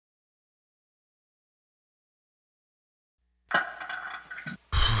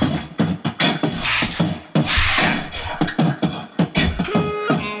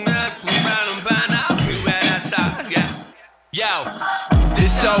Yo,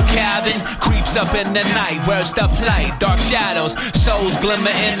 this old cabin creeps up in the night. Where's the plight? Dark shadows, souls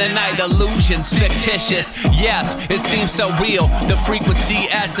glimmer in the night. Illusions fictitious, yes, it seems so real. The frequency,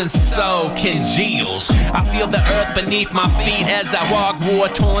 essence, so congeals. I feel the earth beneath my feet as I walk, war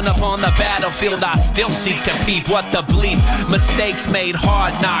torn upon the battlefield. I still seek to peep what the bleep. Mistakes made,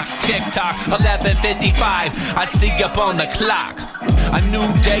 hard knocks, tick-tock, 11:55. I see up on the clock. A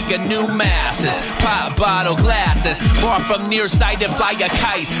new day, a new masses, pop bottle glasses, far from nearsighted, fly a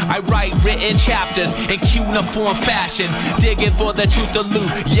kite. I write written chapters in cuneiform fashion, digging for the truth to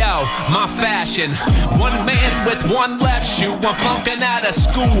loot. Yo, my fashion. One man with one left shoe, I'm flunking out of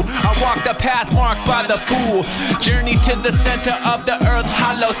school. I walk the path marked by the fool. Journey to the center of the earth,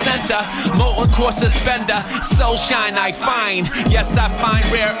 hollow center, molten core suspender. Soul shine I find, yes I find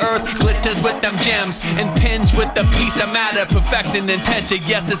rare earth, glitters with them gems, impinged with the piece of matter, perfection intention.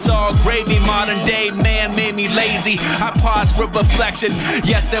 Yes, it's all gravy. Modern day man made me lazy. I pause for reflection.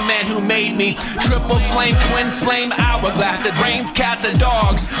 Yes, the man who made me. Triple flame, twin flame, hourglass. It rains cats and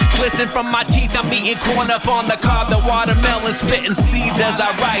dogs. Glisten from my teeth. I'm eating corn up on the cob. The watermelon spitting seeds as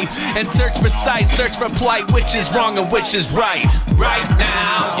I write. And search for sight, search for plight. Which is wrong and which is right. Right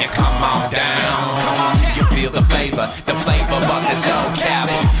now, you come on down. Come on, you feel the flavor of this old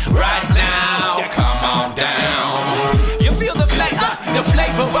cabin. Right now, you come on down. You feel the flavor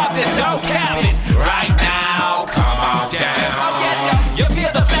of this old cabin. Right now, come on down. Oh yes, you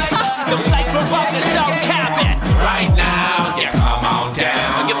feel the flavor of this old cabin. Right now, yeah, come on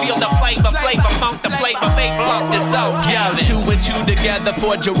down. You feel the flavor, funk, the flavor of this old cabin. Two and two together,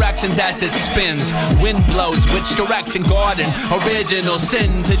 four directions as it spins. Wind blows, which direction? Garden, original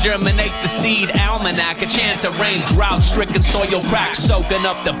sin to germinate the seed. Almanac, a chance of rain. Drought-stricken soil cracks, soaking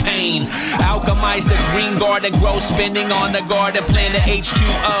up the pain. Alchemize the green garden, grow spinning on the garden planet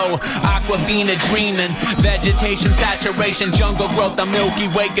H2O. Aquafina dreaming, vegetation saturation, jungle growth, the Milky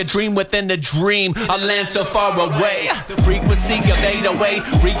Way, a dream within a dream. A land so far away. The frequency of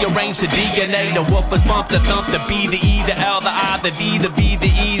 808, rearrange the DNA. The wolf was bumped, the thump, the B, the E, the L, the I, the V, the V, the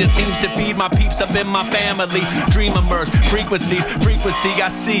E. That seems to feed my peeps up in my family. Dream emerge, frequency, I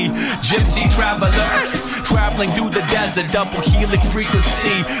see. Gypsy travelers, traveling through the desert, double helix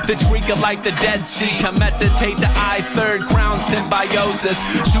frequency. The trigger like the Dead Sea, to meditate the I, third crown symbiosis.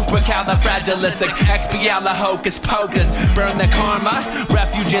 Supercalifragilistic, expiala hocus pocus. Burn the karma,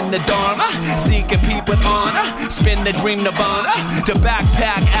 refuge in the dharma. Seek a peep with honor, spin the dream nirvana. To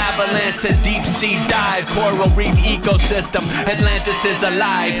backpack avalanche, to deep sea dive. Coral reef ecosystem, Atlantis is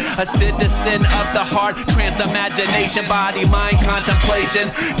alive. A citizen of the heart, trans imagination, body, mind, contemplation.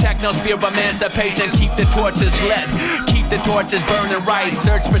 Technosphere emancipation, keep the torches lit. Keep the torches burning right.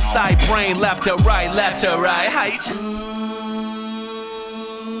 Search for sight, brain, left to right, height.